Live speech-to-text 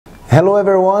Hello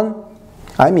everyone,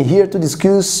 I'm here to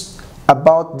discuss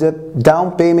about the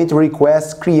down payment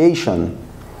request creation.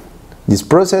 This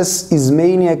process is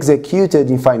mainly executed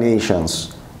in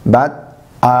financials, but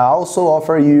I also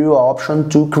offer you an option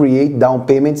to create down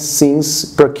payments since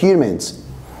procurement.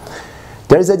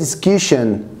 There is a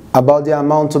discussion about the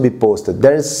amount to be posted.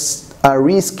 There is a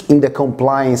risk in the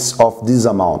compliance of this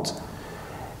amount.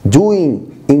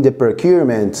 Doing in the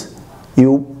procurement,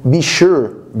 you be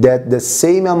sure that the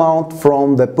same amount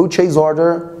from the purchase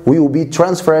order will be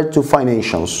transferred to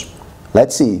financials.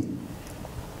 Let's see.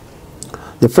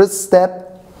 The first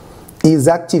step is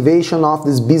activation of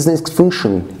this business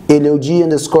function,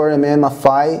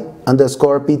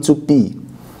 LOG_MMFI_P2P.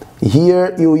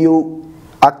 Here you will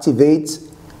activate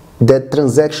the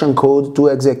transaction code to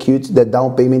execute the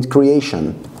down payment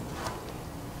creation.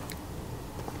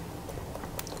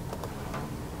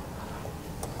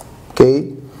 Okay.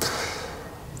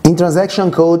 In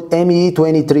transaction code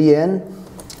ME23N,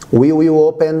 we will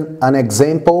open an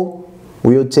example.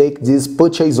 We will take this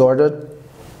purchase order.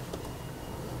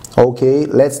 Okay,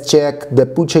 let's check the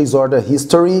purchase order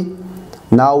history.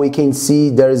 Now we can see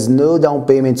there is no down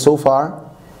payment so far.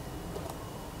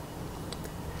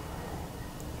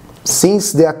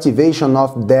 Since the activation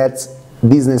of that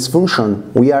business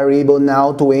function, we are able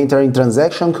now to enter in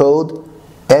transaction code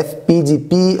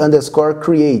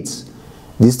FPDP_creates.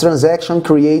 This transaction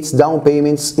creates down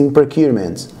payments in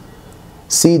procurement.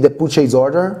 See the purchase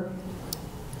order.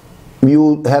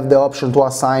 You have the option to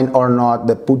assign or not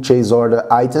the purchase order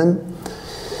item.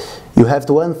 You have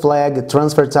to unflag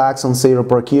transfer tax on sale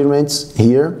procurements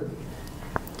here.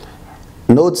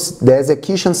 Notice the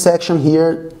execution section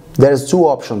here. There's two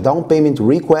options, down payment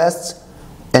requests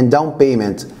and down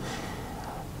payment.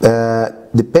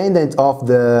 Dependent of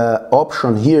the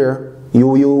option here, you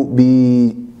will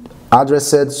be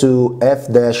addressed to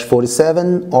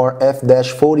F-47 or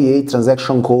F-48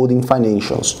 transaction code in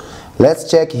financials.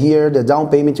 Let's check here the down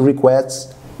payment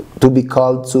requests to be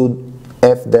called to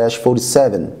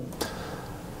F-47.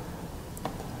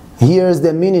 Here's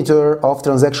the monitor of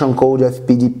transaction code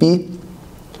FPDP.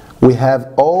 We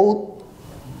have all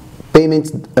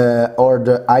payment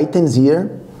order items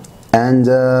here, and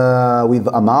with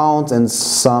amount and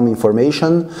some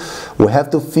information. We have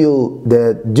to fill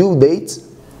the due date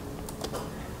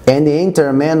and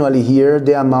enter manually here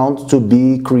the amount to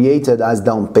be created as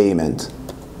down payment.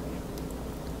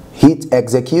 Hit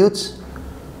execute.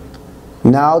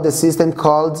 Now the system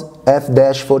called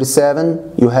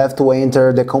F-47, you have to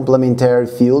enter the complementary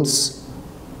fields.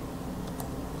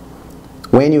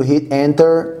 When you hit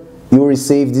enter, you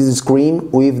receive this screen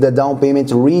with the down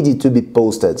payment ready to be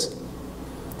posted.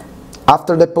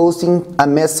 After the posting, a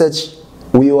message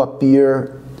will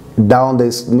appear down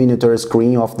this monitor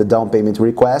screen of the down payment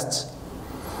requests.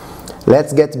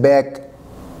 Let's get back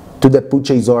to the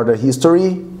purchase order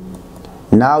history.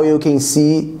 Now you can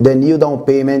see the new down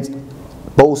payment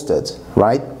posted,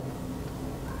 right?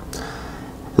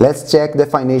 Let's check the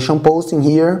financial posting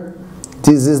here.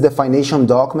 This is the financial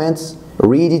document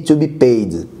ready to be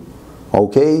paid.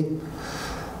 Okay?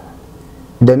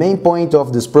 The main point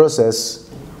of this process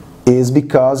is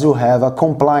because you have a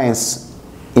compliance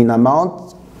in amount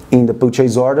in the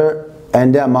purchase order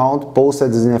and the amount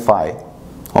posted in FI.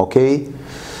 Okay?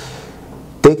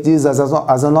 Take this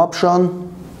as an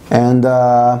option, and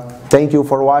thank you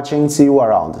for watching. See you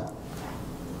around.